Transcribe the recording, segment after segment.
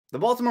The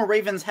Baltimore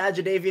Ravens had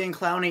Jadeveon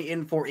Clowney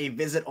in for a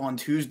visit on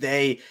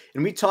Tuesday,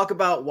 and we talk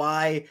about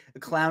why the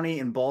Clowney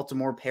and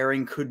Baltimore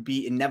pairing could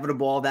be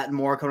inevitable. All that and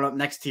more coming up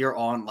next here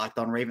on Locked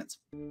On Ravens.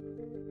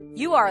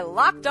 You are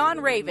Locked On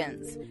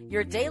Ravens,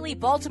 your daily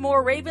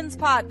Baltimore Ravens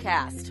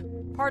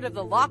podcast, part of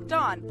the Locked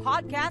On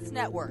Podcast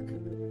Network,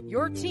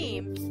 your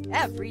team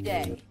every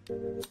day.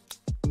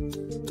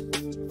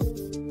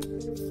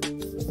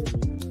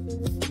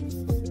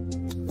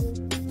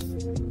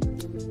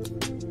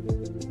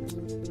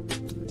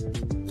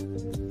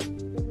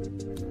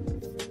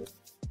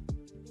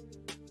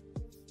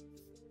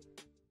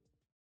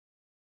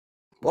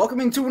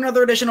 Welcoming to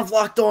another edition of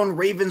Locked On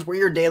Ravens. We're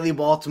your daily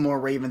Baltimore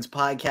Ravens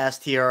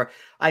podcast here.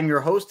 I'm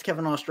your host,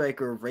 Kevin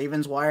Oestreicher of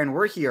Ravens Wire, and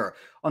we're here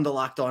on the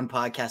Locked On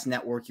Podcast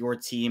Network, your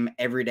team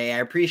every day. I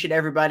appreciate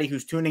everybody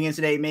who's tuning in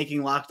today,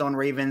 making Locked On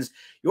Ravens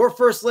your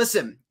first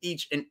listen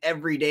each and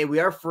every day. We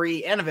are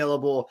free and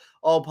available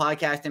all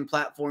podcasting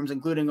platforms,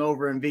 including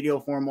over in video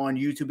form on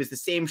YouTube. It's the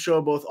same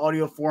show, both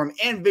audio form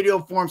and video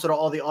form. So to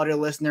all the audio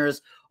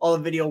listeners, all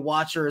the video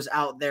watchers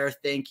out there,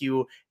 thank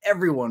you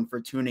everyone for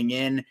tuning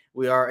in.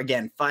 We are,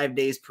 again, 5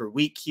 days per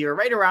week here,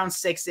 right around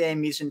 6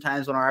 a.m. Eastern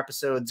times when our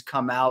episodes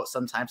come out.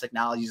 Sometimes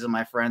technology is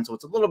my friend, so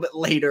it's a little bit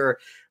later,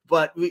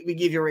 but we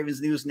give you Ravens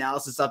news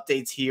analysis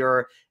updates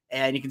here,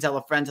 and you can tell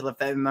a friend, tell a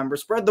family member,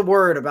 spread the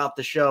word about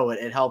the show.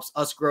 It helps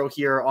us grow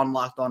here on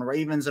Locked On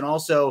Ravens and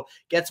also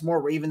gets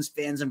more Ravens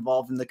fans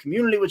involved in the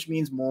community, which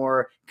means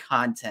more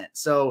content.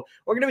 So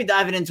we're going to be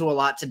diving into a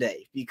lot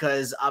today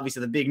because obviously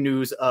the big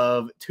news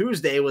of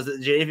Tuesday was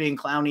that Jadeveon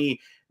Clowney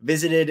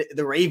visited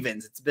the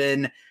Ravens. It's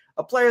been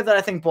a player that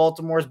I think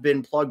Baltimore's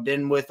been plugged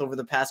in with over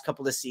the past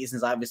couple of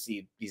seasons.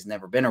 Obviously, he's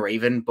never been a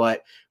Raven,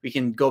 but we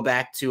can go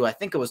back to, I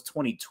think it was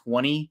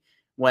 2020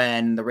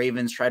 when the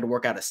Ravens tried to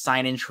work out a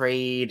sign-in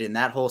trade and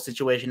that whole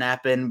situation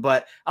happened.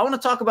 But I want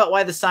to talk about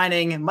why the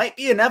signing might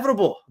be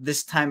inevitable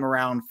this time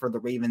around for the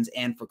Ravens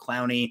and for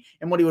Clowney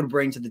and what he would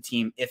bring to the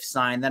team if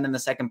signed. Then in the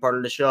second part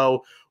of the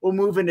show, we'll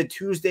move into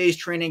Tuesday's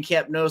training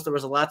camp notes. There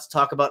was a lot to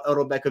talk about.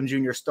 Odell Beckham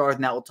Jr. started,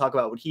 and that we'll talk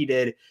about what he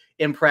did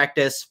in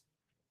practice.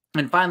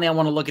 And finally, I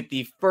want to look at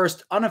the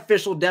first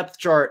unofficial depth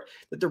chart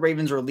that the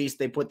Ravens released.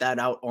 They put that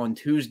out on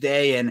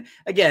Tuesday. And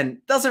again,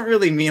 doesn't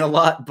really mean a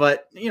lot,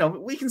 but, you know,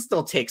 we can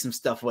still take some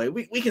stuff away.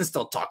 We can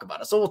still talk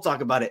about it. So we'll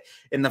talk about it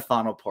in the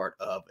final part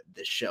of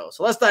the show.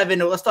 So let's dive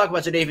into it. Let's talk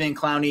about Jadeveon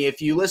Clowney.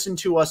 If you listen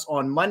to us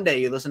on Monday,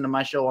 you listen to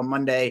my show on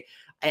Monday,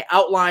 I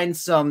outlined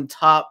some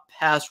top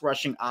pass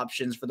rushing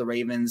options for the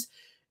Ravens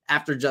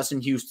after Justin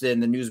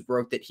Houston, the news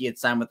broke that he had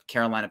signed with the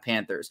Carolina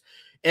Panthers.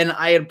 And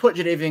I had put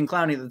Jadeveon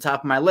Clowney at the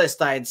top of my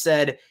list. I had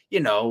said, you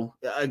know,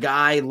 a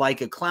guy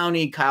like a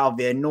Clowney, Kyle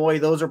Van Noy,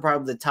 those are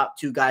probably the top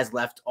two guys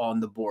left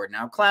on the board.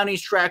 Now,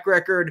 Clowney's track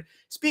record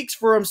speaks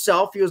for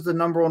himself. He was the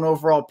number one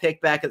overall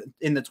pick back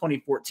in the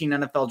 2014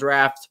 NFL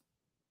draft.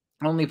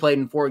 Only played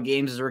in 4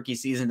 games his rookie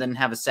season, didn't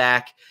have a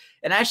sack.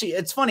 And actually,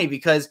 it's funny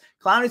because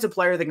Clowney's a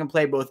player that can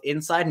play both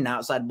inside and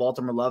outside.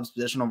 Baltimore loves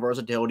positional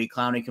versatility.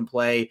 Clowney can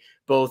play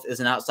both as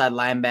an outside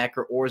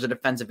linebacker or as a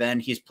defensive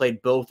end. He's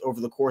played both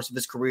over the course of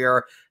his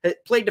career. He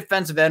played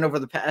defensive end over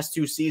the past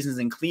 2 seasons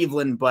in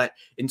Cleveland, but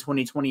in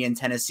 2020 in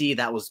Tennessee,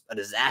 that was a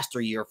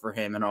disaster year for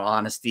him, in all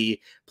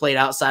honesty. Played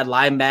outside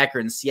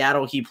linebacker in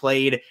Seattle. He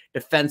played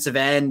defensive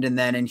end, and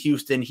then in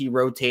Houston, he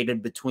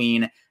rotated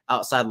between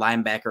outside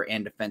linebacker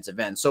and defensive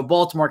end. So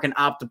Baltimore can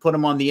opt to put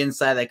him on the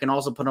inside. They can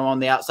also put him on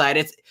the outside.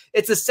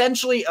 It's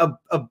essentially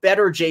a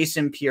better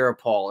Jason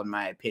Pierre-Paul, in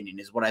my opinion,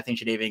 is what I think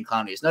Jadeveon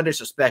Clowney is. No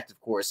disrespect,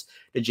 of course,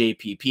 to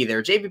JPP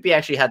there. JPP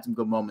actually had some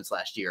good moments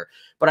last year,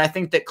 but I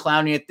think that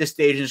Clowney at this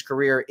stage in his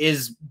career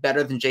is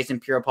better than Jason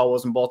Pierre-Paul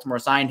was when Baltimore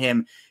signed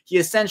him. He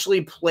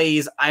essentially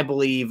plays, I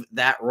believe,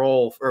 that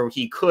role, or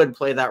he could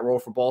play that role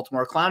for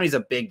Baltimore. Clowney's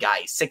a big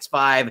guy,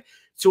 6'5",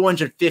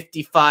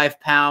 255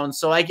 pounds.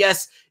 So I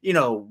guess, you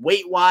know,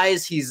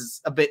 weight-wise,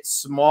 he's a bit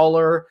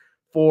smaller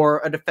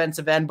for a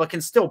defensive end, but can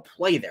still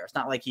play there. It's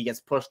not like he gets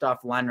pushed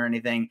off the line or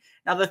anything.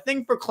 Now, the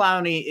thing for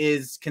Clowney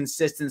is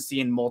consistency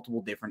in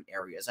multiple different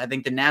areas. I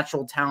think the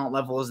natural talent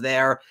level is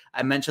there.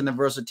 I mentioned the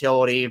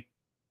versatility.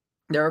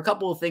 There are a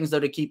couple of things, though,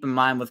 to keep in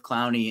mind with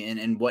Clowney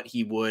and what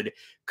he would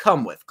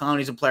come with.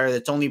 Clowney's a player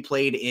that's only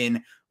played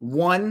in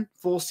 1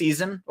 full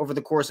season over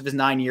the course of his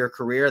 9-year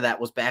career.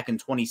 That was back in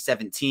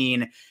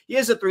 2017. He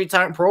is a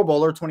 3-time Pro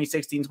Bowler,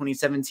 2016,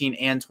 2017,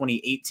 and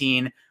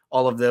 2018.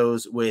 All of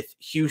those with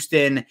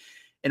Houston,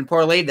 and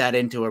parlayed that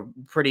into a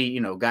pretty, you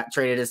know, got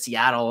traded to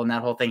Seattle and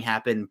that whole thing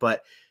happened.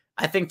 But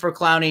I think for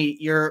Clowney,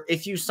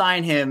 if you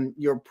sign him,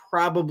 you're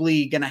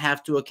probably going to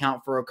have to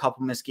account for a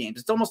couple missed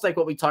games. It's almost like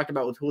what we talked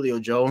about with Julio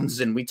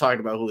Jones, and we talked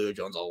about Julio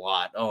Jones a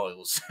lot. Oh, it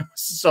was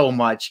so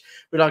much.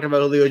 We talked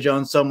about Julio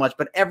Jones so much,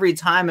 but every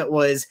time it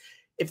was,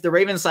 if the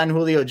Ravens sign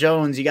Julio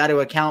Jones, you got to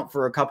account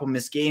for a couple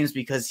missed games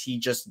because he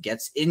just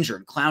gets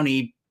injured.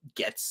 Clowney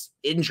gets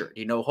injured.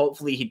 You know,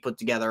 hopefully he'd put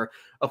together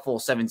a full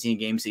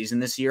 17-game season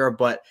this year,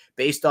 but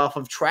based off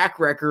of track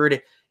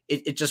record,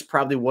 it just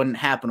probably wouldn't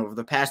happen. Over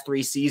the past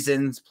 3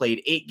 seasons,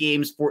 played 8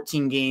 games,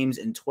 14 games,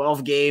 and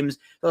 12 games.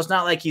 So it's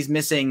not like he's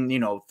missing, you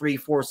know,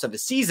 3/4 of a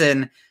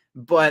season,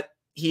 but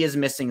he is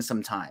missing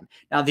some time.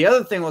 Now, the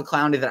other thing with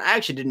Clowney that I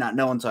actually did not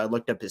know until I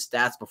looked up his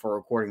stats before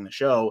recording the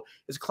show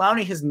is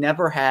Clowney has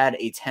never had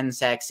a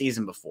 10-sack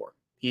season before.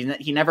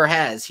 He never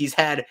has. He's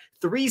had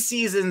 3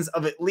 seasons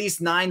of at least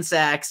 9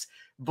 sacks,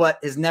 but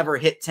has never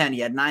hit 10. He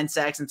had 9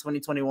 sacks in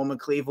 2021 with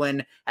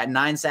Cleveland, had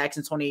 9 sacks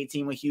in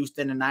 2018 with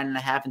Houston, and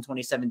 9.5 in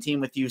 2017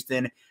 with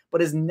Houston,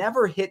 but has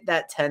never hit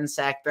that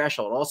 10-sack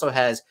threshold. Also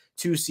has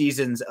 2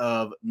 seasons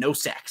of no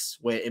sacks,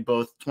 with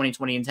both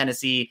 2020 in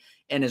Tennessee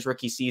and his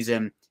rookie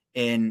season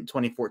in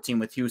 2014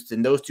 with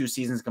Houston. Those 2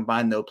 seasons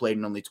combined, though, played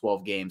in only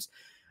 12 games.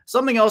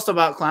 Something else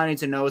about Clowney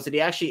to know is that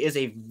he actually is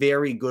a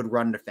very good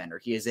run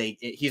defender. He's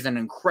an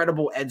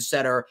incredible edge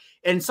setter,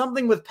 and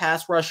something with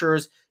pass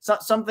rushers,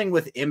 something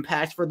with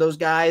impact for those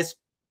guys,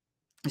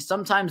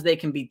 sometimes they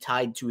can be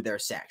tied to their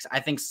sacks.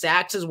 I think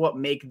sacks is what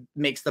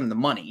makes them the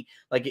money.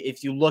 Like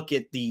if you look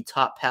at the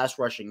top pass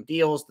rushing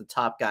deals, the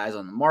top guys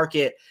on the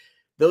market,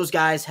 those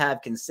guys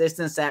have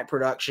consistent sack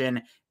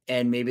production,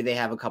 and maybe they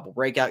have a couple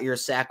breakout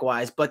years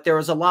sack-wise, but there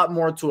is a lot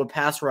more to a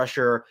pass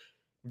rusher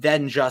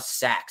than just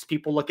sacks.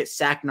 People look at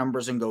sack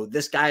numbers and go,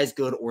 this guy is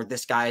good or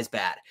this guy is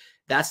bad.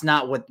 That's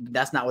not what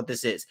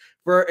this is.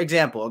 For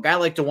example, a guy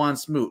like DeJuan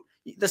Smoot,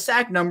 the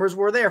sack numbers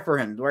were there for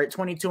him, right?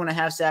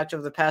 22.5 sacks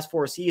over the past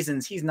 4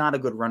 seasons. He's not a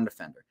good run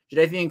defender.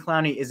 Jadeveon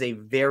Clowney is a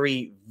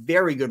very,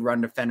 very good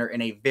run defender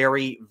and a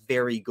very,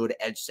 very good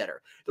edge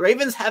setter. The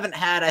Ravens haven't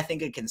had, I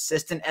think, a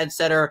consistent edge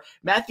setter.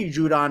 Matthew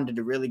Judon did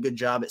a really good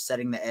job at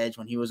setting the edge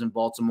when he was in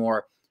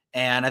Baltimore.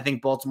 And I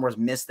think Baltimore's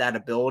missed that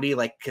ability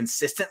like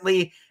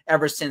consistently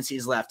ever since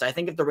he's left. I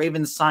think if the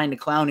Ravens signed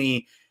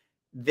Clowney,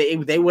 they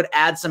would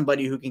add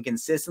somebody who can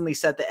consistently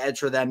set the edge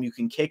for them. You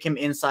can kick him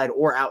inside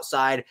or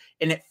outside.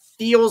 And it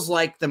feels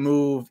like the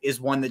move is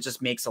one that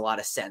just makes a lot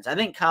of sense. I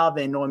think Kyle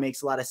Van Noy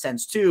makes a lot of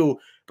sense too.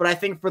 But I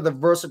think for the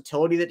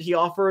versatility that he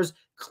offers,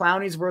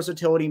 Clowney's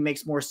versatility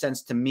makes more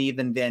sense to me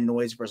than Van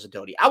Noy's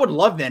versatility. I would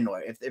love Van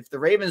Noy. If the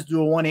Ravens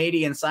do a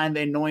 180 and sign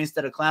Van Noy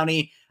instead of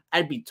Clowney,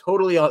 I'd be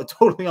totally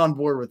on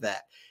board with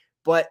that.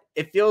 But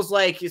it feels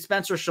like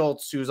Spencer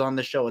Schultz, who's on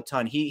the show a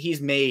ton, he's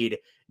made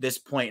this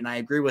point, and I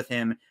agree with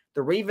him.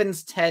 The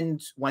Ravens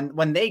tend,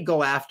 when they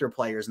go after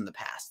players in the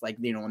past, like,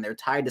 when they're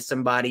tied to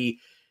somebody,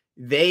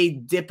 they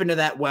dip into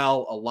that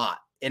well a lot.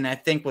 And I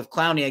think with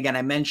Clowney, again,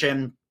 I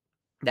mentioned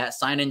that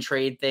sign and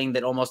trade thing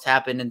that almost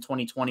happened in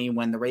 2020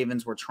 when the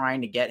Ravens were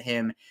trying to get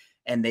him,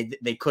 and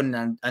they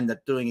couldn't end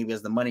up doing it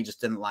because the money just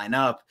didn't line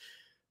up.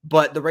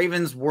 But the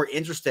Ravens were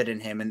interested in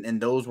him, and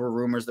those were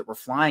rumors that were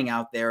flying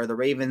out there. The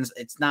Ravens,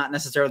 it's not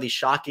necessarily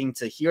shocking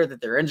to hear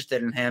that they're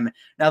interested in him.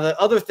 Now, the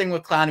other thing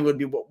with Clowney would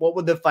be, what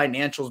would the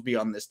financials be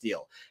on this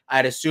deal?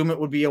 I'd assume it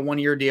would be a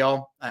 1-year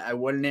deal. I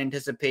wouldn't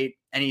anticipate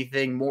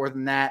anything more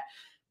than that.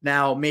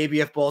 Now, maybe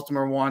if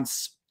Baltimore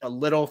wants a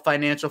little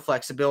financial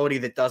flexibility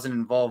that doesn't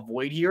involve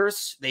void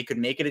years, they could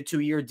make it a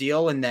 2-year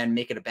deal and then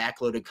make it a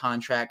backloaded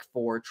contract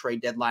for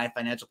trade deadline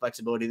financial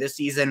flexibility this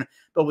season.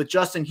 But with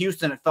Justin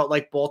Houston, it felt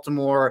like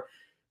Baltimore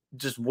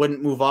just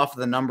wouldn't move off of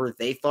the number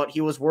they thought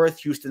he was worth.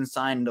 Houston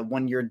signed a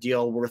 1-year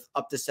deal worth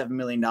up to $7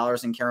 million,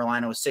 and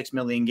Carolina was $6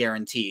 million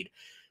guaranteed.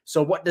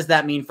 So what does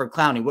that mean for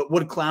Clowney? What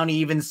would Clowney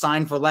even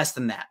sign for less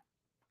than that?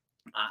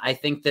 I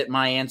think that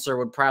my answer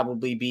would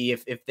probably be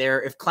if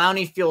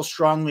Clowney feels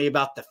strongly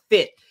about the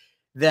fit,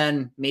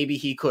 then maybe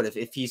he could.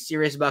 If he's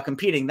serious about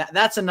competing,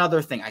 that's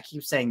another thing. I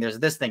keep saying there's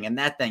this thing and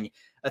that thing.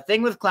 A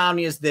thing with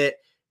Clowney is that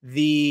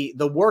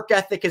the work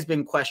ethic has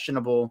been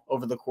questionable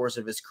over the course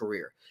of his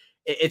career.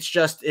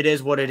 It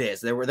is what it is.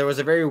 There was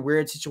a very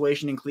weird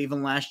situation in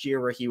Cleveland last year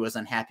where he was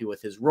unhappy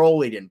with his role.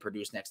 He didn't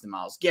produce next to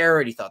Myles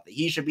Garrett. He thought that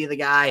he should be the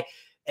guy.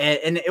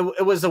 And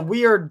it was a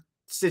weird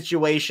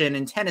situation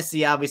in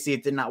Tennessee. Obviously,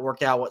 it did not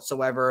work out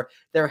whatsoever.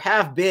 There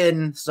have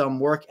been some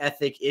work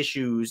ethic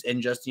issues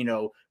and just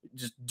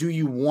do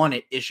you want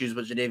it issues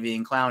with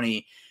Jadeveon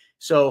Clowney.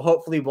 So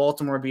hopefully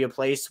Baltimore would be a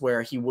place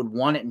where he would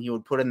want it and he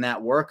would put in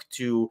that work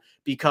to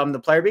become the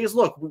player. Because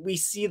look, we've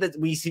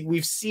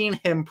seen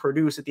him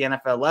produce at the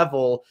NFL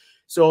level.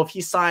 So if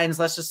he signs,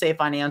 let's just say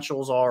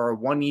financials are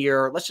 1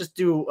 year, let's just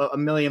do $1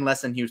 million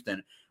less than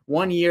Houston.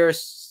 1 year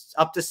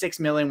up to $6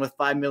 million with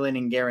 $5 million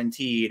in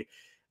guaranteed.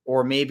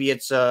 Or maybe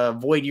it's a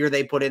void year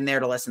they put in there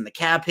to lessen the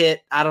cap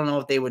hit. I don't know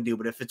what they would do,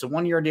 but if it's a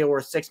 1-year deal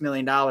worth $6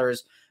 million,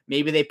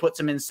 maybe they put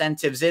some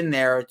incentives in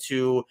there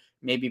to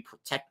maybe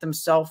protect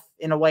themselves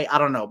in a way. I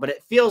don't know, but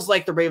it feels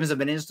like the Ravens have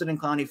been interested in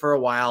Clowney for a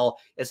while.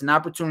 It's an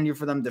opportunity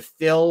for them to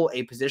fill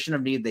a position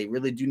of need. They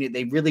really do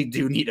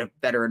need a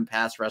veteran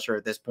pass rusher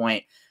at this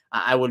point.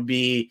 I'd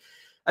be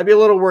a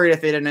little worried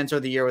if they didn't enter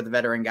the year with a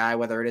veteran guy,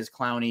 whether it is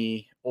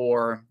Clowney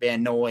or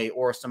Van Noy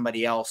or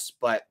somebody else.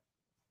 But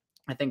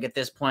I think at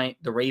this point,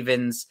 the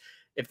Ravens,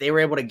 if they were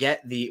able to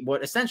get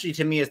what essentially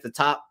to me is the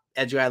top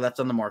edge guy left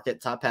on the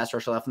market, top pass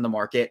rusher left on the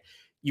market,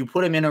 you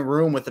put him in a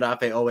room with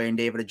Odafe Owe and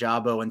David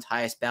Ojabo and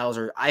Tyus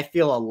Bowser, I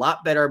feel a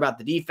lot better about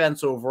the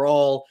defense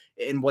overall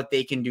and what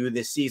they can do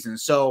this season.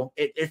 So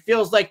it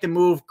feels like the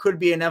move could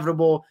be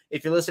inevitable.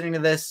 If you're listening to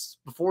this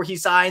before he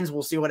signs,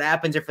 we'll see what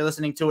happens. If you're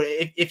listening to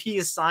it, if he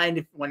is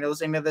signed, when you're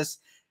listening to this,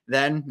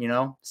 then,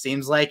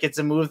 seems like it's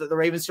a move that the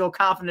Ravens feel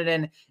confident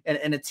in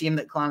and a team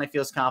that Clowney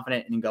feels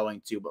confident in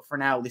going to. But for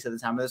now, at least at the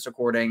time of this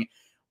recording,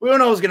 we don't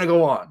know what's going to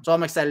go on. So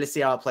I'm excited to see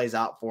how it plays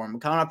out for him.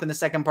 Coming up in the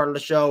second part of the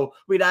show,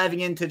 we're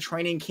diving into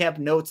training camp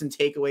notes and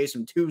takeaways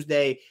from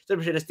Tuesday. So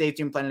be sure to stay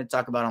tuned. Plenty to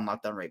talk about on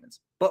Locked On Ravens.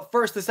 But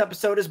first, this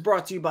episode is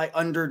brought to you by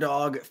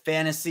Underdog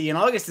Fantasy. And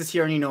August is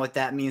here, and you know what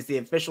that means. The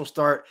official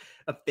start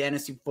of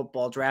fantasy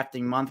football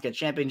drafting month. Get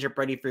championship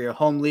ready for your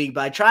home league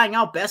by trying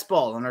out Best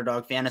Ball on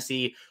Underdog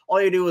Fantasy.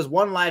 All you do is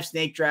one live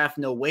snake draft,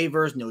 no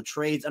waivers, no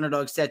trades.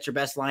 Underdog sets your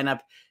best lineup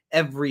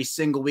every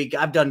single week.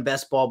 I've done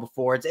Best Ball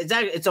before.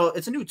 It's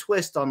a new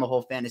twist on the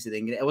whole fantasy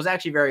thing. It was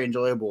actually very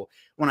enjoyable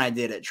when I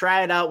did it.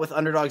 Try it out with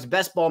Underdog's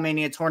Best Ball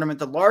Mania tournament.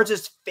 The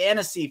largest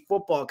fantasy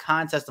football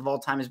contest of all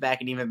time is back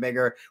and even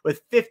bigger,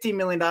 with $15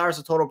 million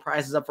of total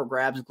prizes up for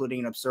grabs, including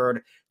an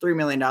absurd $3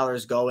 million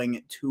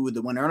going to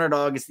the winner.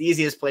 Underdog is the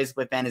easiest place to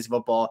play fantasy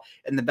football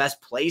and the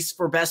best place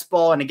for Best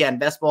Ball. And again,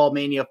 Best Ball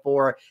Mania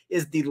 4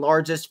 is the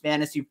largest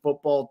fantasy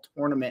football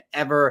tournament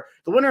ever.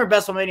 The winner of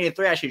Best Ball Mania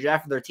 3 actually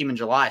drafted their team in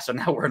July, so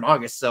now we're in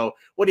August. So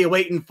what are you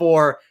waiting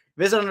for?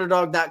 Visit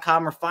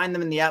underdog.com or find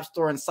them in the App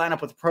Store and sign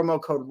up with promo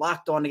code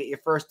LOCKEDON to get your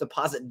first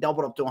deposit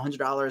doubled up to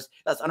 $100.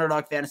 That's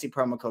Underdog Fantasy,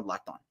 promo code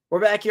LOCKEDON. We're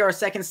back here, our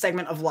second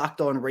segment of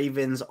Locked On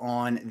Ravens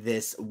on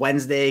this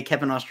Wednesday.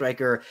 Kevin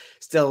Ostreicher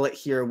still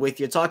here with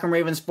you, talking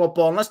Ravens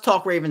football. And let's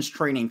talk Ravens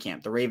training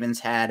camp. The Ravens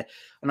had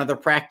another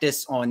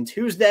practice on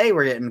Tuesday.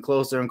 We're getting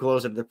closer and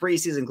closer to the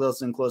preseason,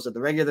 closer and closer to the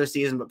regular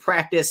season, but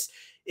practice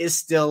is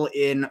still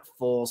in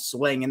full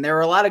swing. And there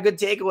are a lot of good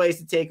takeaways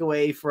to take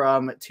away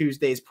from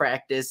Tuesday's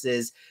practice.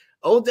 Is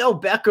Odell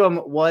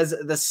Beckham was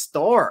the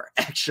star,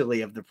 actually,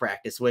 of the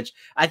practice, which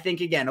I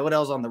think, again,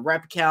 Odell's on the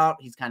rep count.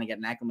 He's kind of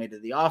getting acclimated to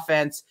the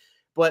offense,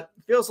 but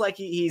feels like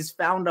he's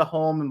found a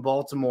home in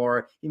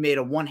Baltimore. He made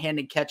a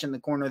one-handed catch in the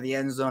corner of the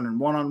end zone and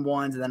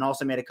one-on-ones, and then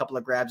also made a couple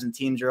of grabs in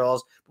team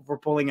drills before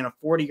pulling in a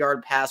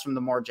 40-yard pass from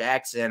Lamar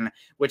Jackson,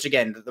 which,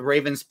 again, the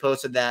Ravens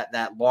posted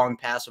that long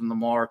pass from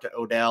Lamar to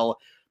Odell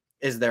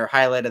is their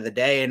highlight of the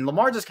day. And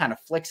Lamar just kind of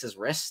flicks his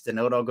wrist, and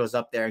Odell goes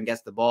up there and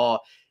gets the ball.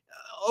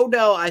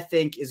 Odell, I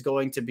think, is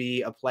going to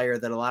be a player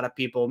that a lot of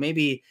people,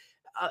 maybe,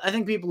 I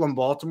think people in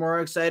Baltimore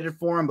are excited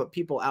for him, but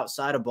people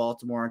outside of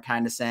Baltimore are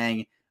kind of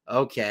saying,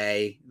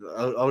 okay,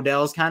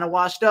 Odell's kind of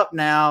washed up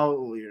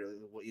now.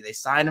 They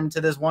signed him to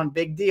this one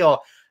big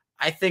deal.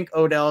 I think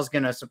Odell is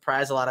going to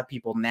surprise a lot of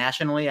people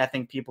nationally. I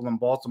think people in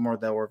Baltimore,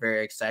 though, were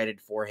very excited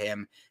for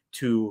him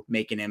to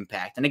make an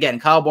impact. And again,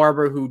 Kyle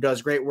Barber, who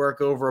does great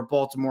work over at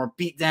Baltimore,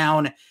 beat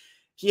down.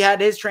 He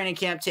had his training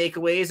camp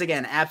takeaways.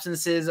 Again,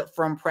 absences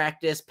from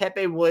practice.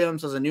 Pepe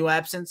Williams was a new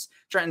absence.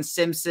 Trenton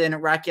Simpson,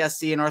 Rock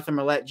Ya-Sin, Arthur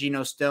Millette,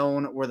 Geno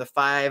Stone were the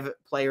 5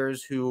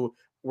 players who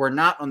were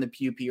not on the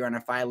PUP or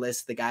NFI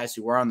list. The guys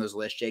who were on those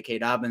lists: J.K.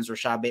 Dobbins,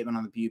 Rashad Bateman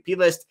on the PUP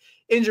list,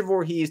 Injured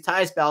Voorhees,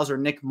 Tyus Bowser,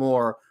 Nick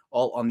Moore,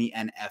 all on the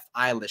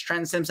NFI list.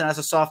 Trenton Simpson has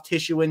a soft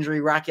tissue injury,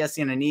 Rock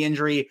Ya-Sin a knee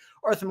injury,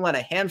 Arthur Millette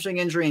a hamstring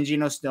injury, and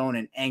Geno Stone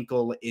an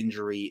ankle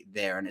injury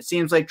there. And it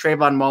seems like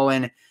Trayvon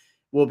Mullen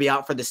will be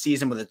out for the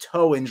season with a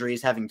toe injury.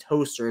 He's having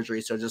toe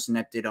surgery, so just an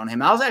update on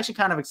him. I was actually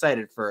kind of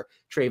excited for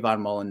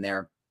Trayvon Mullen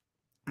there.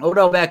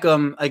 Odell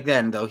Beckham,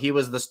 again, though, he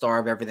was the star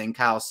of everything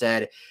Kyle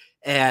said,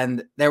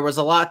 and there was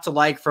a lot to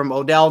like from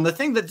Odell. And the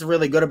thing that's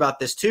really good about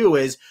this, too,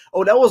 is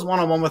Odell was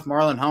one-on-one with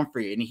Marlon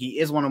Humphrey, and he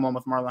is one-on-one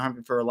with Marlon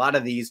Humphrey for a lot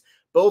of these.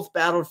 Both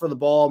battled for the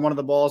ball, one of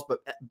the balls,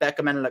 but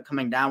Beckham ended up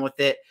coming down with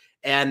it.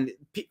 And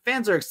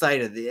fans are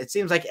excited. It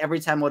seems like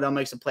every time Odell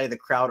makes a play, the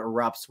crowd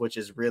erupts, which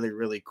is really,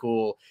 really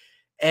cool.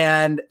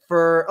 And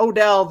for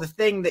Odell, the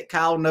thing that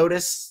Kyle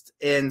noticed,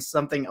 and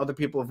something other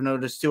people have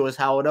noticed too, is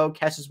how Odell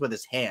catches with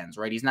his hands,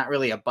 right? He's not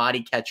really a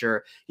body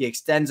catcher. He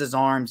extends his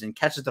arms and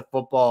catches the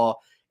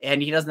football,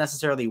 and he doesn't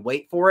necessarily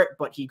wait for it,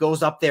 but he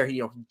goes up there,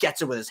 he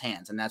gets it with his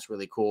hands, and that's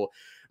really cool.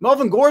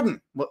 Melvin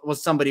Gordon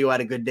was somebody who had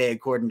a good day,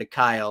 according to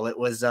Kyle. It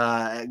was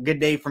a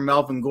good day for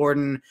Melvin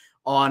Gordon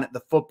on the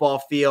football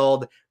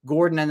field.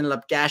 Gordon ended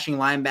up gashing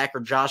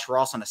linebacker Josh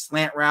Ross on a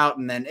slant route.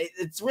 And then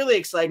it's really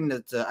exciting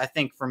that I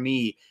think for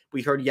me,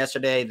 we heard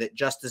yesterday that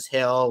Justice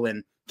Hill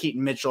and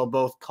Keaton Mitchell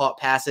both caught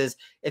passes.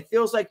 It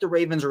feels like the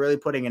Ravens are really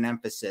putting an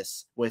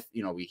emphasis with,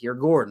 we hear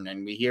Gordon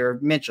and we hear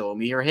Mitchell and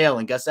we hear Hill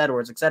and Gus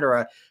Edwards,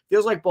 etc.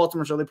 Feels like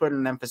Baltimore's really putting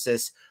an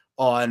emphasis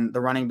on the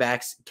running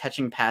backs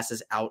catching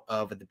passes out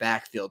of the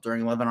backfield.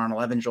 During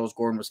 11-on-11, Jules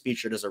Gordon was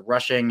featured as a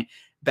rushing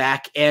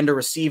back and a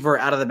receiver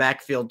out of the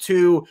backfield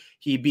too.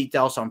 He beat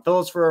Delson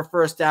Phillips for a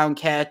first down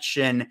catch,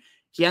 and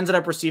he ended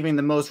up receiving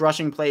the most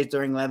rushing plays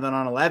during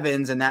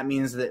 11-on-11s, and that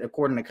means that,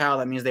 according to Kyle,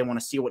 that means they want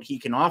to see what he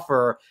can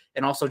offer.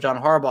 And also John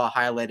Harbaugh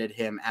highlighted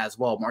him as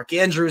well. Mark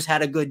Andrews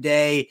had a good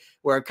day,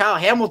 where Kyle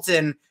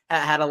Hamilton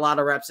had a lot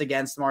of reps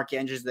against Mark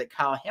Andrews that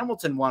Kyle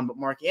Hamilton won, but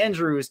Mark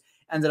Andrews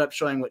ended up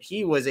showing what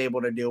he was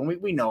able to do.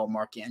 And we know what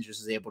Mark Andrews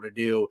is able to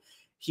do.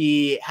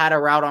 He had a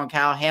route on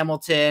Kyle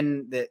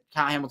Hamilton that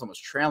Kyle Hamilton was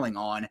trailing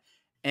on,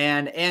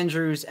 and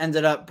Andrews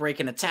ended up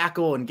breaking a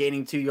tackle and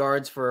gaining 2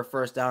 yards for a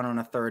first down on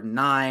a 3rd and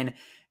 9.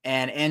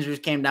 And Andrews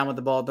came down with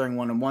the ball during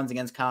 1-on-1s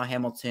against Kyle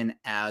Hamilton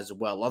as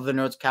well. Other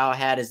notes Kyle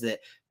had is that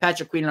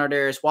Patrick Queen and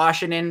Ardarius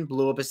Washington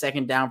blew up a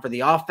second down for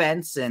the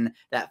offense, and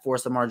that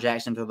forced Lamar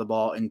Jackson to throw the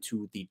ball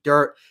into the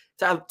dirt.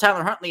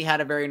 Tyler Huntley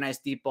had a very nice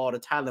deep ball to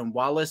Tylan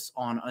Wallace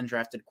on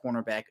undrafted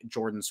cornerback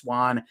Jordan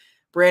Swan.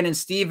 Brandon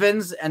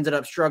Stevens ended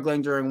up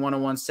struggling during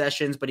 1-on-1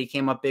 sessions, but he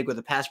came up big with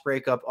a pass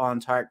breakup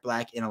on Tarek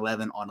Black in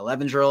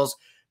 11-on-11 drills.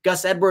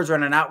 Gus Edwards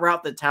ran an out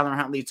route that Tyler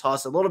Huntley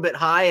tossed a little bit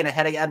high and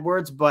ahead of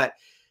Edwards, but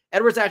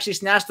Edwards actually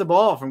snatched the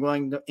ball from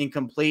going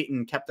incomplete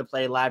and kept the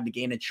play alive to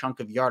gain a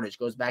chunk of yardage.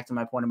 Goes back to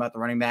my point about the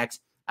running backs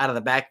out of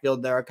the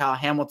backfield there. Kyle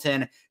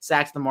Hamilton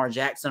sacks Lamar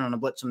Jackson on a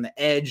blitz from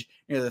the edge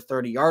near the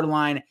 30-yard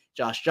line.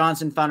 Josh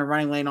Johnson found a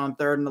running lane on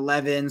 3rd and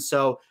 11.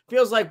 So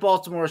feels like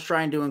Baltimore is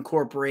trying to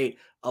incorporate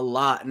a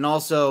lot. And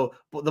also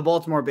the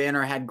Baltimore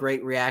Banner had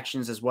great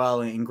reactions as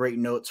well and great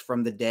notes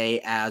from the day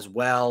as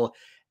well,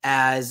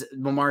 as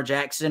Lamar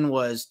Jackson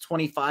was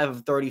 25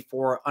 of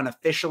 34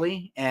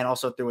 unofficially and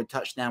also threw a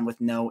touchdown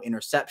with no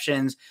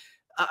interceptions.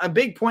 A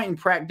big point in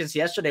practice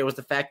yesterday was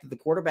the fact that the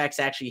quarterbacks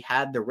actually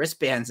had the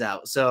wristbands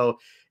out. So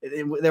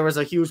there was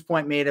a huge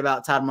point made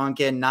about Todd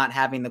Monken not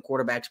having the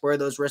quarterbacks wear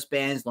those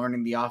wristbands,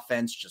 learning the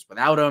offense just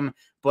without them.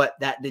 But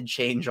that did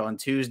change on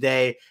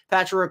Tuesday.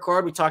 Patrick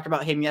Ricard, we talked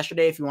about him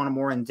yesterday. If you want a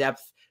more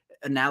in-depth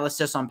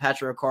analysis on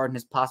Patrick Ricard and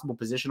his possible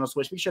positional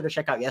switch, be sure to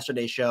check out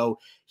yesterday's show.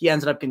 He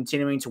ended up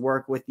continuing to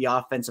work with the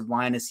offensive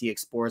line as he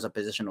explores a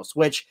positional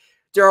switch.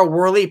 Darrell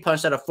Worley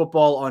punched out a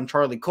football on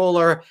Charlie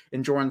Kohler,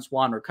 and Jordan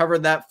Swan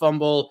recovered that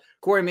fumble.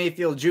 Corey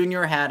Mayfield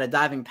Jr. had a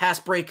diving pass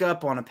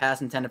breakup on a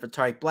pass intended for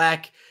Tarek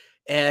Black.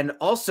 And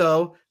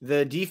also,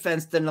 the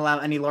defense didn't allow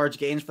any large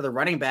gains for the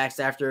running backs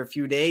after a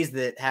few days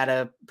that had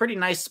a pretty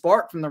nice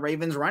spark from the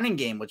Ravens running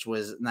game, which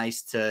was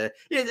nice to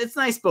 – it's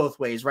nice both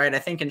ways, right? I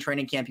think in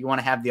training camp, you want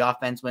to have the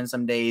offense win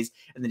some days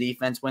and the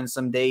defense win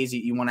some days.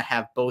 You want to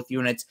have both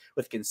units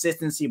with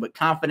consistency, with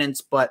confidence,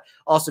 but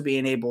also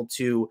being able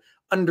to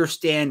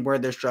understand where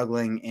they're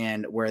struggling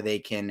and where they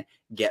can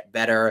get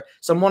better.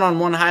 Some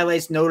one-on-one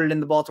highlights noted in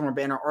the Baltimore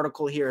Banner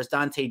article here is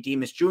Dante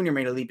Demas Jr.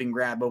 made a leaping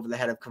grab over the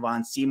head of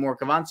Kevon Seymour.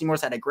 Kevon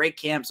Seymour's had a great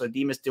camp, so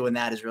Demas doing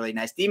that is really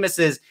nice. Demas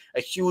is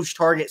a huge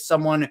target,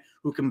 someone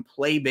who can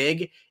play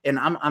big, and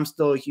I'm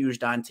still a huge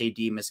Dante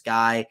Demas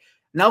guy.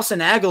 Nelson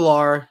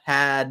Aguilar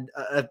had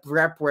a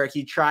rep where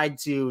he tried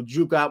to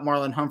juke out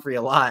Marlon Humphrey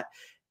a lot,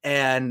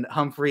 and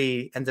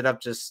Humphrey ended up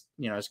just,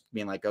 just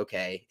being like,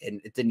 okay, and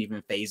it didn't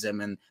even phase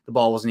him, and the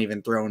ball wasn't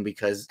even thrown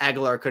because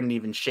Aguilar couldn't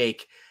even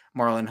shake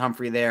Marlon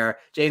Humphrey there.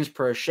 James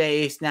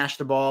Prochet snatched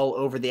the ball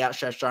over the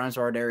outstretched arms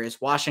of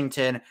Ardarius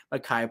Washington.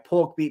 Mekhi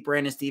Polk beat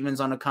Brandon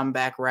Stevens on a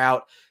comeback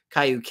route.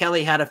 Caillou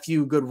Kelly had a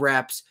few good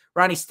reps.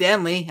 Ronnie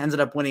Stanley ended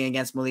up winning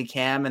against Malik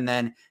Ham. And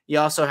then you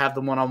also have the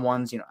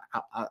one-on-ones,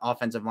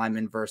 offensive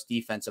lineman versus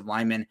defensive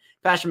lineman.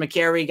 Patrick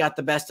McCary got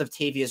the best of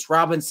Tavius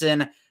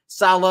Robinson.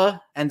 Saleh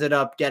ended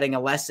up getting a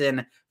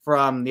lesson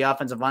from the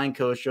offensive line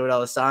coach, Joe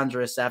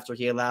Alessandris, after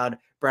he allowed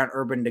Brent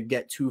Urban to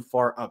get too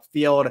far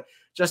upfield.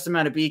 Justin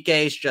Madubuike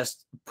is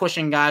just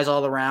pushing guys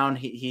all around.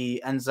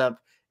 He ends up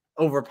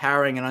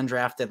overpowering an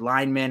undrafted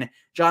lineman.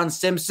 John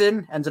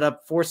Simpson ended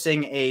up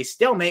forcing a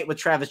stalemate with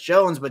Travis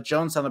Jones, but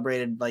Jones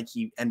celebrated like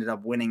he ended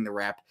up winning the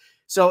rep.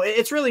 So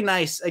it's really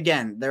nice.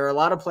 Again, there are a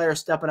lot of players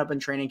stepping up in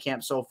training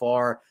camp so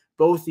far.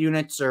 Both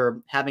units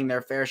are having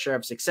their fair share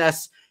of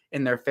success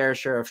and their fair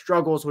share of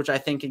struggles, which I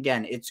think,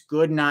 again, it's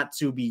good not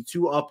to be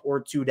too up or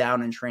too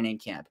down in training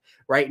camp.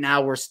 Right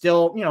now, we're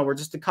still, we're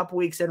just a couple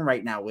weeks in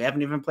right now. We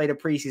haven't even played a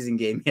preseason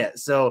game yet.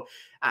 So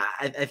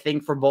I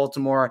think for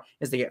Baltimore,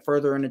 as they get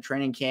further into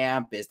training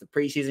camp, as the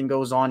preseason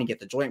goes on, you get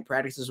the joint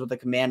practices with the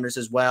Commanders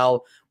as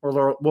well.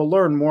 We'll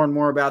learn more and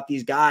more about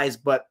these guys,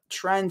 but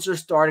trends are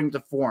starting to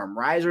form.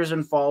 Risers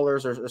and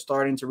fallers are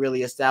starting to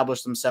really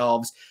establish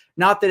themselves.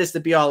 Not that it's the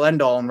be-all,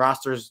 end-all, and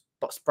roster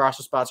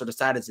spots are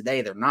decided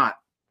today. They're not.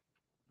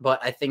 But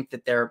I think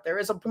that there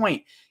is a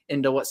point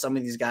into what some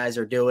of these guys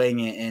are doing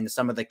and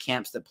some of the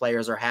camps that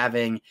players are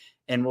having.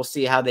 And we'll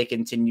see how they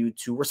continue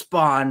to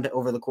respond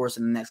over the course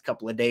of the next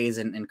couple of days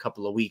and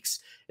couple of weeks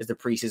as the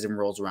preseason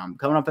rolls around.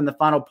 Coming up in the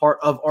final part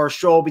of our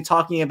show, we'll be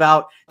talking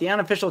about the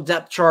unofficial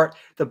depth chart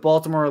that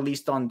Baltimore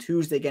released on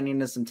Tuesday, getting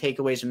into some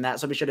takeaways from that.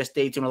 So be sure to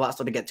stay tuned. A lot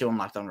still to get to on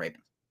Locked On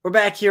Ravens. We're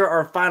back here,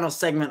 our final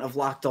segment of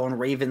Locked On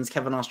Ravens.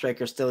 Kevin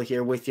Oestreicher still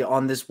here with you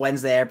on this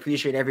Wednesday. I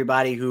appreciate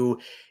everybody who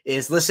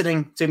is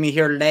listening to me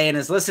here today and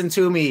has listened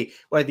to me,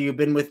 whether you've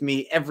been with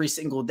me every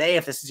single day.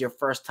 If this is your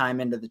first time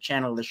into the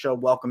channel, the show,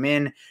 welcome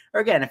in.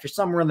 Or again, if you're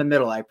somewhere in the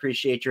middle, I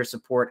appreciate your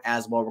support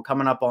as well. We're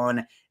coming up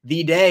on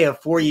the day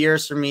of 4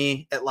 years for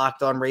me at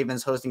Locked On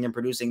Ravens hosting and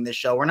producing this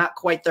show. We're not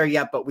quite there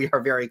yet, but we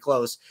are very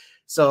close.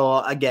 So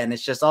again,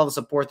 it's just all the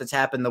support that's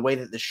happened, the way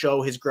that the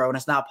show has grown.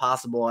 It's not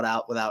possible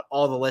without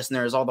all the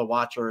listeners, all the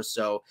watchers.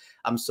 So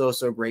I'm so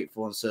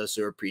grateful and so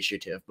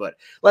appreciative. But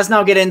let's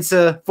now get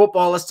into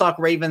football. Let's talk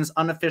Ravens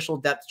unofficial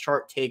depth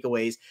chart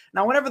takeaways.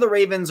 Now, whenever the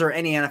Ravens or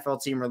any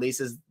NFL team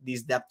releases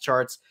these depth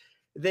charts,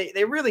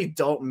 they really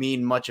don't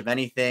mean much of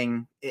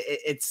anything.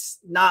 It's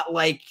not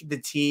like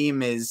the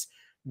team is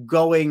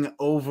going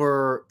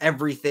over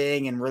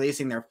everything and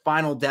releasing their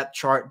final depth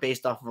chart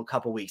based off of a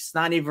couple weeks.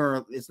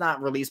 It's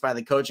not released by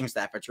the coaching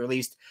staff. It's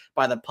released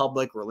by the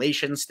public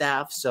relations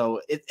staff.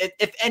 So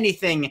if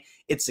anything,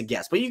 it's a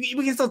guess, but we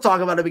can still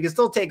talk about it. We can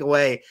still take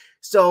away.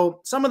 So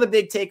some of the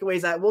big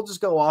takeaways, that we'll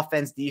just go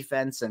offense,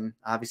 defense, and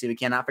obviously we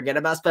cannot forget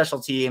about special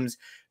teams.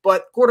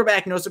 But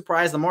quarterback, no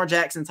surprise, Lamar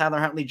Jackson, Tyler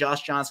Huntley,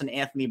 Josh Johnson,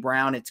 Anthony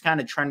Brown. It's kind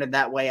of trended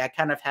that way. I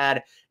kind of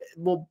had,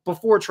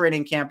 before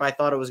training camp, I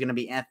thought it was going to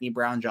be Anthony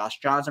Brown, Josh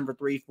Johnson for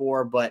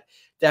 3-4, but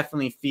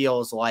definitely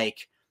feels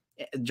like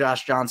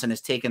Josh Johnson has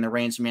taken the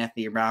reins from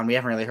Anthony Brown. We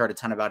haven't really heard a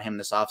ton about him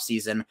this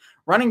offseason.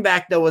 Running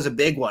back, though, was a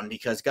big one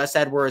because Gus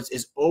Edwards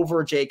is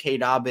over J.K.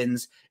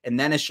 Dobbins, and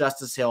then it's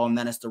Justice Hill, and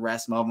then it's the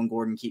rest, Melvin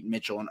Gordon, Keaton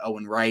Mitchell, and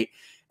Owen Wright.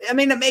 I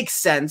mean, it makes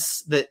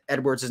sense that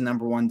Edwards is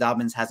number one.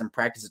 Dobbins hasn't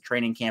practiced at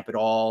training camp at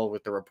all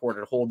with the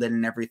reported hold-in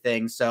and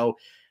everything. So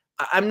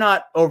I'm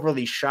not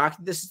overly shocked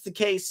that this is the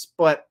case.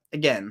 But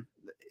again,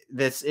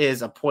 this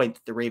is a point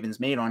that the Ravens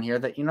made on here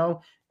that,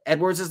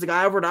 Edwards is the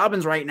guy over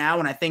Dobbins right now.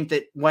 And I think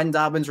that when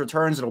Dobbins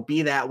returns, it'll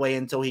be that way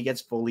until he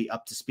gets fully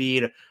up to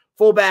speed.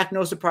 Fullback,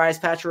 no surprise,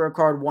 Patrick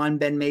Ricard 1,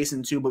 Ben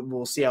Mason 2, but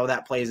we'll see how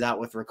that plays out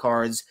with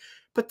Ricard's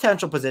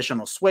potential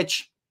positional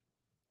switch.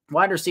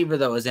 Wide receiver,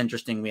 though, is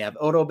interesting. We have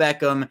Odell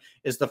Beckham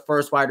is the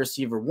first wide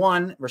receiver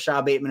 1.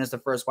 Rashad Bateman is the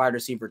first wide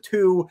receiver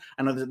 2.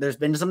 I know that there's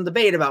been some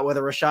debate about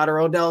whether Rashad or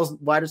Odell's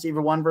wide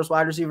receiver 1 versus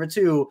wide receiver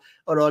 2.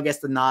 Odell gets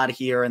the nod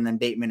here, and then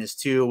Bateman is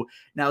 2.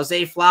 Now,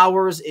 Zay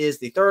Flowers is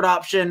the third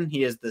option.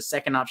 He is the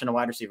second option to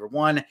wide receiver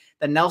 1.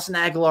 Then Nelson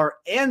Aguilar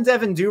and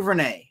Devin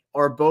Duvernay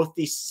are both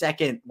the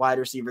second wide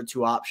receiver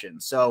 2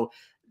 options. So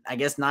I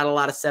guess not a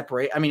lot of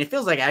separate. I mean, it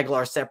feels like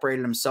Aguilar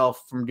separated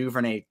himself from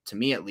Duvernay, to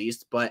me at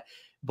least, but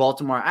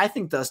Baltimore, I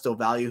think, does still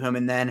value him.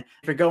 And then if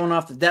you're going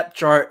off the depth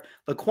chart,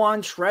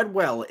 Laquan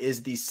Treadwell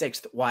is the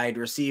 6th wide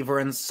receiver.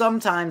 And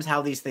sometimes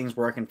how these things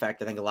work, in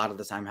fact, I think a lot of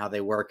the time how they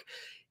work,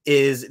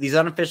 is these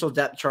unofficial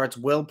depth charts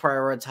will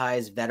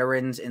prioritize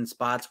veterans in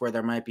spots where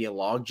there might be a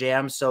log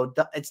jam. So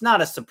it's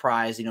not a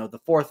surprise. The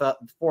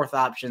fourth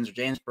options are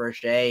James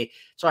Burchett,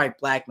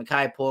 Black,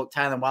 Mekhi Polk,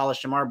 Tylan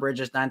Wallace, Shamar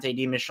Bridges, Dante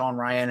Demas, Sean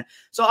Ryan.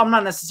 So I'm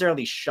not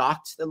necessarily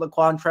shocked that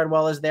Laquan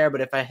Treadwell is there, but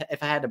if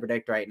I had to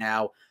predict right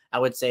now, I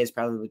would say it's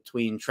probably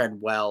between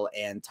Treadwell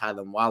and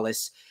Tylan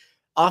Wallace.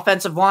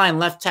 Offensive line,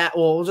 left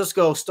tackle. We'll just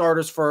go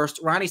starters first.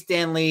 Ronnie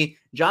Stanley,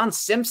 John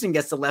Simpson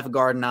gets the left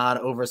guard nod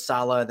over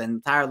Saleh. Then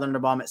Tyler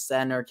Linderbaum at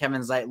center,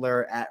 Kevin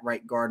Zeitler at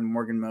right guard, and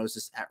Morgan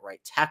Moses at right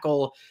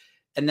tackle.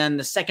 And then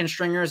the second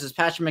stringers is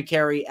Patrick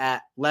McCary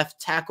at left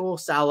tackle,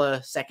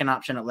 Saleh second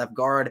option at left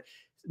guard.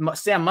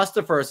 Sam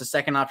Mustipher is the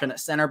second option at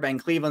center, Ben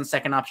Cleveland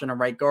second option at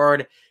right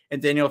guard,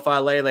 and Daniel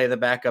Falele, the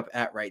backup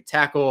at right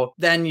tackle.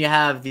 Then you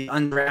have the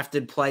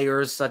undrafted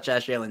players such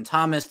as Jalen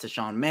Thomas,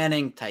 Tashawn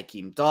Manning,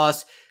 Tykeem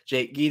Doss,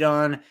 Jake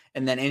Guidon,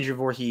 and then Andrew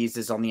Voorhees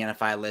is on the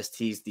NFI list.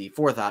 He's the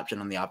 4th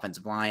option on the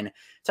offensive line.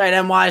 Tight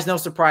end wise, no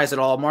surprise at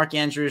all. Mark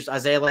Andrews,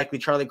 Isaiah Likely,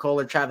 Charlie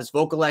Kohler, Travis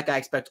Vokalek. I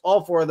expect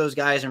all 4 of those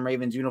guys in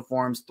Ravens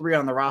uniforms, 3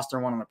 on the roster,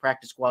 1 on the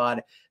practice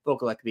squad.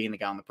 Vokalek being the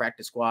guy on the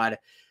practice squad.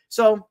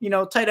 So,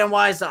 tight end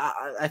wise,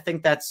 I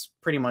think that's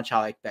pretty much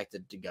how I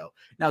expected to go.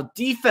 Now,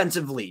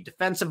 defensively,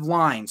 defensive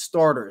line,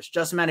 starters,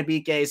 Justin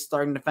Madubuike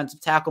starting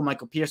defensive tackle,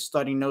 Michael Pierce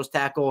starting nose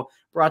tackle,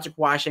 Broderick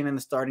Washington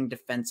the starting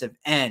defensive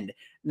end.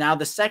 Now,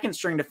 the second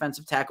string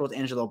defensive tackle is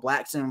Angelo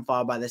Blackson,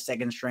 followed by the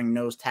second string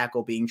nose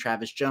tackle being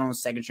Travis Jones,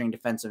 second string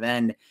defensive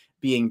end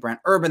being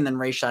Brent Urban, then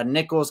Rashad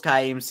Nichols,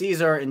 Khaim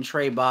Caesar, and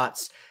Trey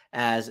Botts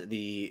as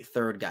the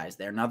third guys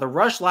there. Now, the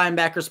rush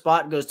linebacker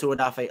spot goes to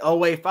Odafe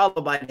Owe,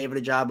 followed by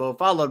David Ajabo,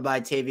 followed by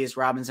Tavius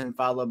Robinson,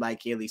 followed by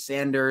Kaylee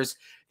Sanders.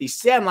 The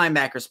Sam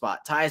linebacker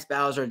spot, Tyus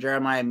Bowser,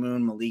 Jeremiah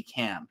Moon, Malik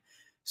Ham.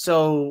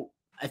 So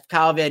if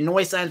Kyle Van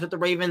Noy signs with the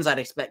Ravens, I'd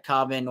expect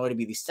Kyle Van Noy to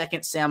be the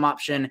second Sam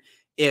option.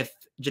 If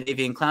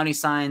Jadeveon Clowney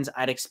signs,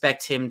 I'd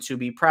expect him to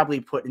be probably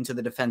put into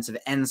the defensive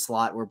end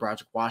slot where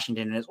Broderick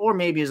Washington is, or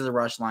maybe as a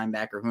rush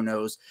linebacker, who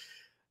knows.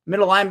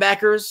 Middle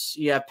linebackers,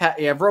 you have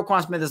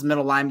Roquan Smith as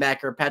middle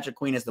linebacker, Patrick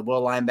Queen as the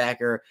will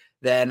linebacker,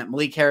 then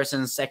Malik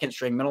Harrison, second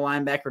string middle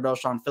linebacker,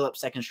 Delshawn Phillips,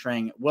 second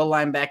string will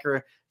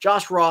linebacker,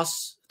 Josh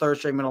Ross, third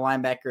string middle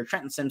linebacker,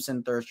 Trenton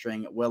Simpson, third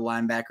string will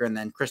linebacker, and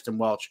then Kristen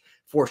Welch,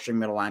 fourth string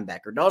middle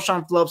linebacker.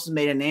 Delshawn Phillips has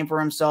made a name for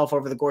himself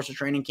over the course of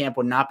training camp.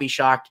 Would not be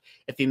shocked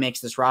if he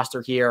makes this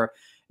roster here.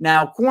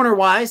 Now,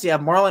 corner-wise, you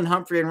have Marlon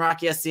Humphrey and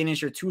Rocky Yassin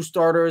as your 2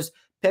 starters.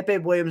 Pepe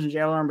Williams and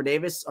Jalen Armour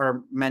Davis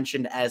are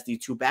mentioned as the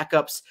 2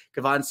 backups.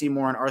 Kevon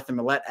Seymour and Arthur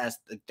Millette as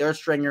the third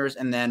stringers.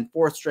 And then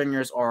fourth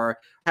stringers are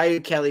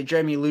Caillou Kelly,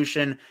 Jeremy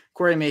Lucien,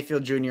 Corey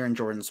Mayfield Jr., and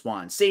Jordan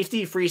Swan.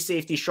 Safety, free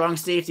safety, strong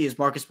safety is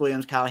Marcus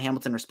Williams, Kyle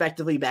Hamilton,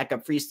 respectively.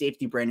 Backup free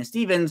safety, Brandon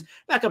Stevens.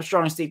 Backup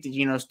strong safety,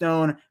 Geno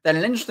Stone. Then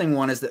an interesting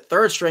one is that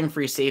third string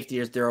free safety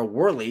is Darryl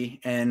Worley,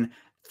 and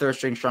third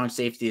string strong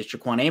safety is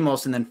Jaquan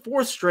Amos, and then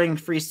fourth string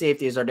free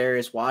safety is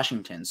Ardarius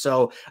Washington.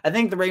 So I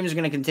think the Ravens are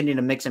going to continue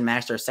to mix and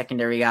match their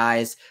secondary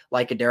guys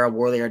like Darryl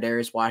Worley,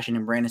 Ardarius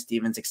Washington, Brandon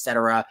Stevens,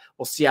 etc.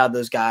 We'll see how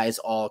those guys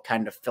all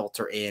kind of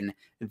filter in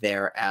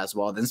there as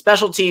well. Then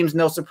special teams,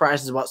 no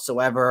surprises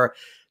whatsoever.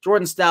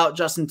 Jordan Stout,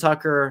 Justin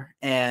Tucker,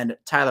 and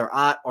Tyler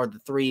Ott are the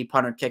three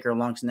punter, kicker,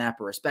 long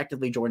snapper,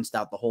 respectively. Jordan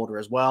Stout, the holder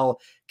as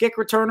well. Kick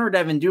returner,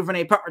 Devin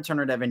Duvernay. Punt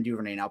returner, Devin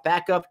Duvernay. Now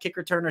backup kick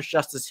returner is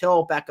Justice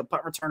Hill. Backup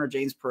punt returner,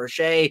 James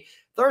Prochet.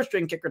 Third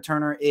string kick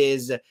returner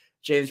is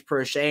James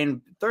Prochet,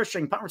 and third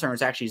string punt returner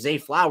is actually Zay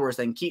Flowers.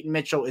 Then Keaton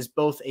Mitchell is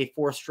both a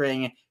fourth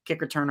string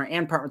kick returner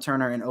and punt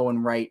returner, and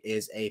Owen Wright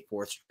is a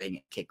fourth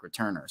string kick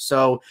returner.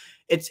 So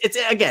it's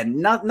again,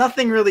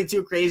 nothing really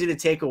too crazy to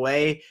take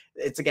away.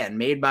 It's again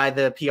made by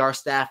the PR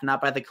staff,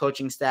 not by the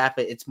coaching staff.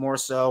 It's more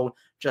so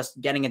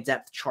just getting a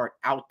depth chart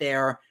out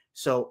there.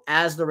 So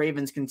as the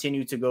Ravens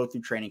continue to go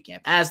through training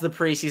camp, as the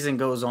preseason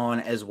goes on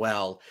as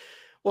well,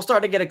 we'll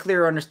start to get a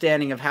clearer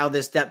understanding of how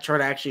this depth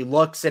chart actually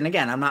looks. And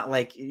again, I'm not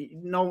like,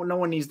 no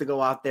one needs to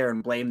go out there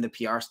and blame the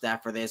PR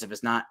staff for this if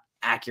it's not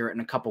accurate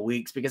in a couple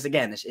weeks, because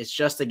again, it's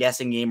just a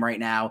guessing game right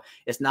now.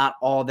 It's not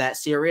all that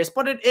serious,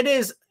 but it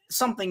is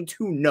something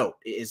to note,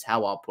 is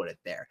how I'll put it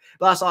there.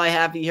 But that's all I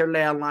have here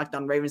today on Locked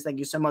On Ravens. Thank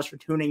you so much for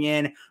tuning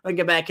in. We'll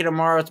get back here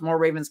tomorrow. It's more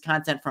Ravens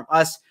content from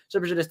us. So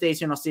be sure to stay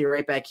tuned. I'll see you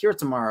right back here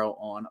tomorrow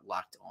on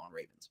Locked On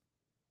Ravens.